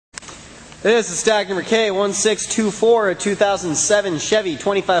This is stock number K1624, a 2007 Chevy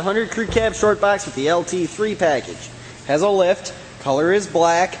 2500 crew cab short box with the LT3 package. Has a lift, color is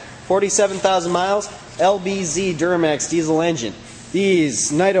black, 47,000 miles, LBZ Duramax diesel engine.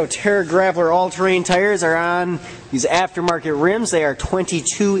 These Nitro Terra Grappler all-terrain tires are on these aftermarket rims. They are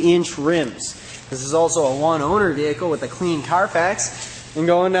 22-inch rims. This is also a one-owner vehicle with a clean Carfax. And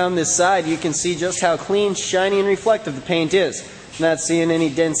going down this side, you can see just how clean, shiny, and reflective the paint is. Not seeing any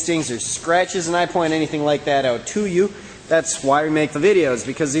dents, stings, or scratches, and I point anything like that out to you. That's why we make the videos,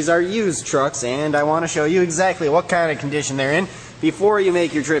 because these are used trucks, and I want to show you exactly what kind of condition they're in before you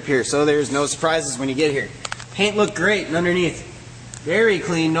make your trip here, so there's no surprises when you get here. Paint looked great, and underneath, very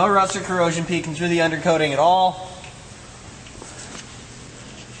clean, no rust or corrosion peeking through the undercoating at all.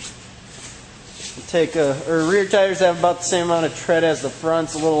 Rear tires have about the same amount of tread as the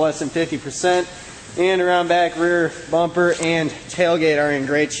fronts, a little less than 50%. And around back, rear bumper and tailgate are in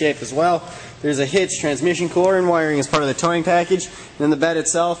great shape as well. There's a hitch, transmission cooler, and wiring as part of the towing package. And then the bed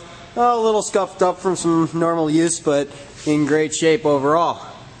itself, a little scuffed up from some normal use, but in great shape overall.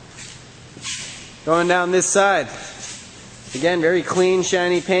 Going down this side, again, very clean,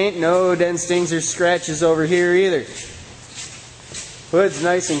 shiny paint. No dents, stings, or scratches over here either. Hood's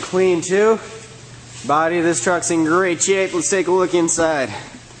nice and clean too. Body of this truck's in great shape. Let's take a look inside.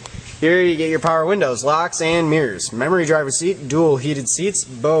 Here you get your power windows, locks, and mirrors. Memory driver's seat, dual heated seats,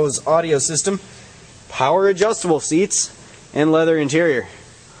 Bose audio system, power adjustable seats, and leather interior.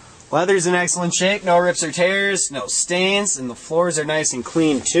 Leather's in excellent shape, no rips or tears, no stains, and the floors are nice and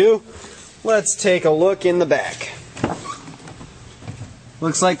clean too. Let's take a look in the back.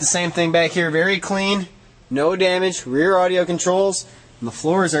 Looks like the same thing back here, very clean, no damage, rear audio controls, and the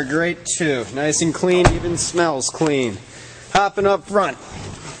floors are great too. Nice and clean, even smells clean. Hopping up front.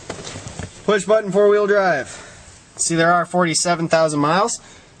 Push button four-wheel drive. See, there are 47,000 miles.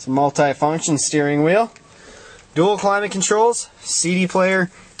 It's a multi-function steering wheel. Dual climate controls, CD player,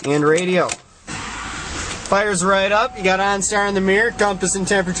 and radio. Fires right up. You got OnStar in the mirror, compass and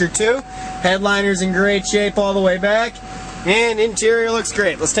temperature too. Headliner's in great shape all the way back. And interior looks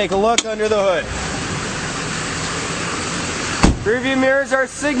great. Let's take a look under the hood. Rear view mirrors are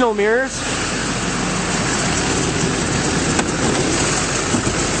signal mirrors.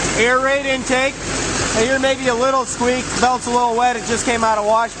 Air rate intake. I hear maybe a little squeak, belt's a little wet, it just came out of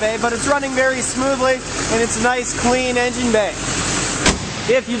wash bay, but it's running very smoothly and it's a nice clean engine bay.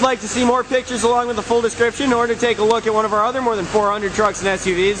 If you'd like to see more pictures along with the full description or to take a look at one of our other more than 400 trucks and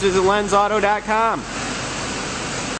SUVs, visit lenzauto.com.